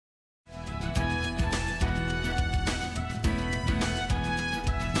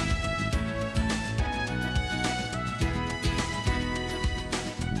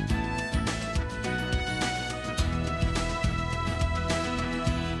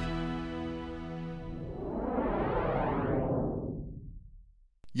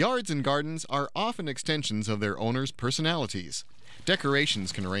Yards and gardens are often extensions of their owners' personalities.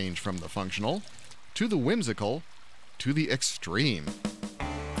 Decorations can range from the functional, to the whimsical, to the extreme.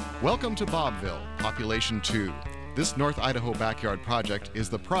 Welcome to Bobville, Population 2. This North Idaho backyard project is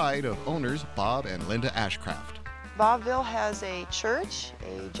the pride of owners Bob and Linda Ashcraft. Bobville has a church,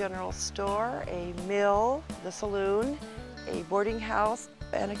 a general store, a mill, the saloon, a boarding house,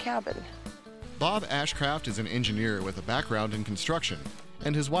 and a cabin. Bob Ashcraft is an engineer with a background in construction,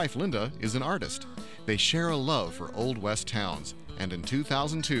 and his wife Linda is an artist. They share a love for Old West towns, and in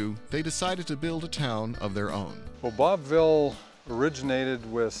 2002 they decided to build a town of their own. Well, Bobville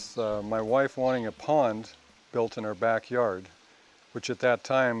originated with my wife wanting a pond built in our backyard, which at that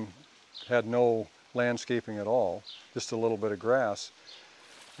time had no landscaping at all, just a little bit of grass.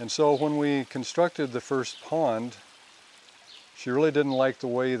 And so when we constructed the first pond, she really didn't like the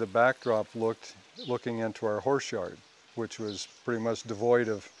way the backdrop looked looking into our horse yard, which was pretty much devoid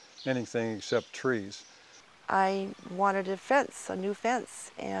of anything except trees. I wanted a fence, a new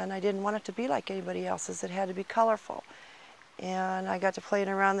fence, and I didn't want it to be like anybody else's. It had to be colorful. And I got to playing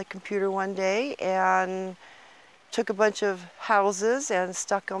around the computer one day and took a bunch of houses and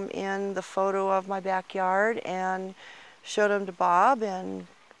stuck them in the photo of my backyard and showed them to Bob and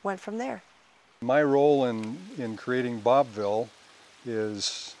went from there. My role in creating Bobville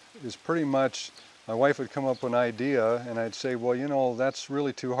is pretty much, my wife would come up with an idea and I'd say, well, you know, that's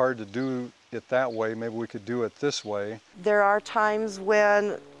really too hard to do it that way. Maybe we could do it this way. There are times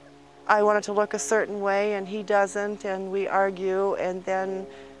when I want it to look a certain way and he doesn't, and we argue, and then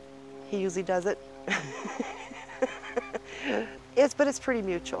he usually does it. But it's pretty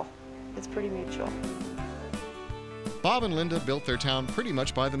mutual. It's pretty mutual. Bob and Linda built their town pretty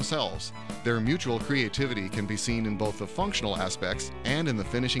much by themselves. Their mutual creativity can be seen in both the functional aspects and in the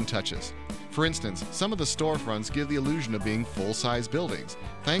finishing touches. For instance, some of the storefronts give the illusion of being full-size buildings,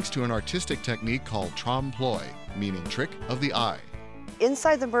 thanks to an artistic technique called trompe-l'oeil, meaning trick of the eye.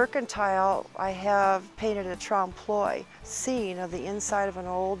 Inside the mercantile, I have painted a trompe-l'oeil scene of the inside of an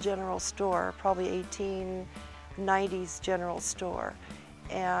old general store, probably 1890s general store.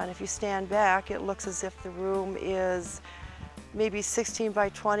 And if you stand back, it looks as if the room is maybe 16 by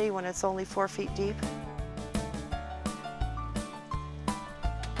 20 when it's only 4 feet deep.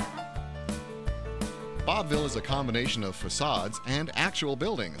 Bobville is a combination of facades and actual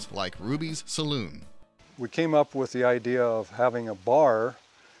buildings, like Ruby's Saloon. We came up with the idea of having a bar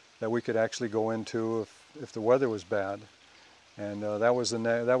that we could actually go into if the weather was bad. And that was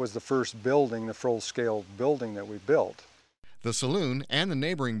the first building, the full-scale building that we built. The saloon and the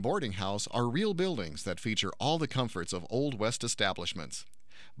neighboring boarding house are real buildings that feature all the comforts of Old West establishments.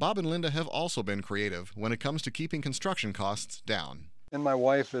 Bob and Linda have also been creative when it comes to keeping construction costs down. And my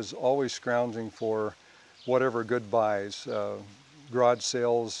wife is always scrounging for whatever good buys. Garage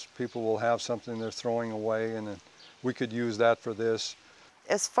sales, people will have something they're throwing away and we could use that for this.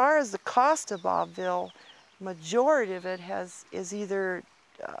 As far as the cost of Bobville, majority of it is either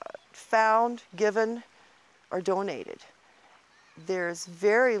found, given, or donated. There's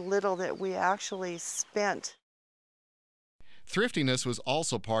very little that we actually spent. Thriftiness was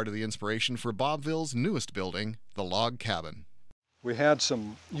also part of the inspiration for Bobville's newest building, the log cabin. We had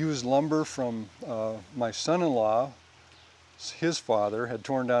some used lumber from my son-in-law. His father had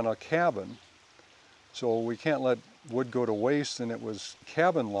torn down a cabin, so we can't let wood go to waste, and it was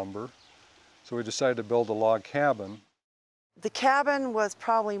cabin lumber, so we decided to build a log cabin. The cabin was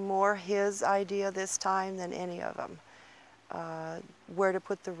probably more his idea this time than any of them. Where to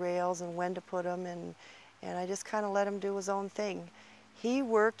put the rails and when to put them, and I just kind of let him do his own thing. He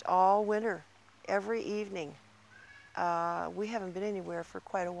worked all winter, every evening. We haven't been anywhere for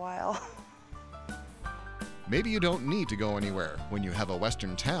quite a while. Maybe you don't need to go anywhere when you have a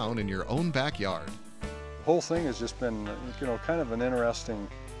western town in your own backyard. The whole thing has just been, you know, kind of an interesting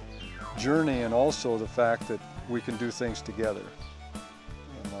journey, and also the fact that we can do things together.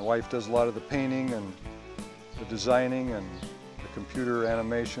 My wife does a lot of the painting and the designing and the computer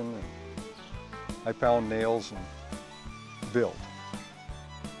animation, and I pound nails and build.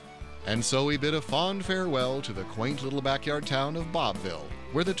 And so we bid a fond farewell to the quaint little backyard town of Bobville,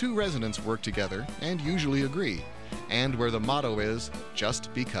 where the two residents work together and usually agree, and where the motto is,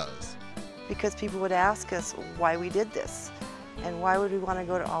 just because. Because people would ask us why we did this, and why would we want to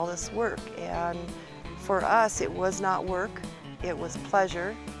go to all this work. And for us, it was not work, it was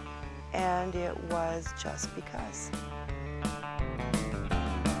pleasure, and it was just because.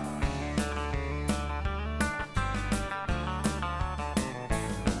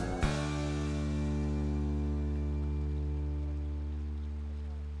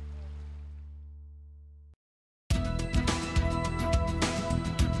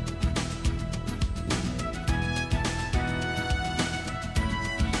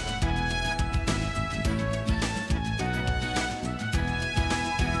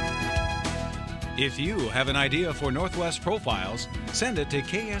 If you have an idea for Northwest Profiles, send it to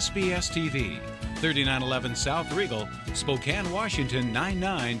KSPS TV, 3911 South Regal, Spokane, Washington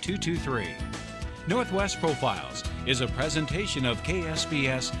 99223. Northwest Profiles is a presentation of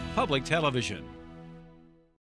KSPS Public Television.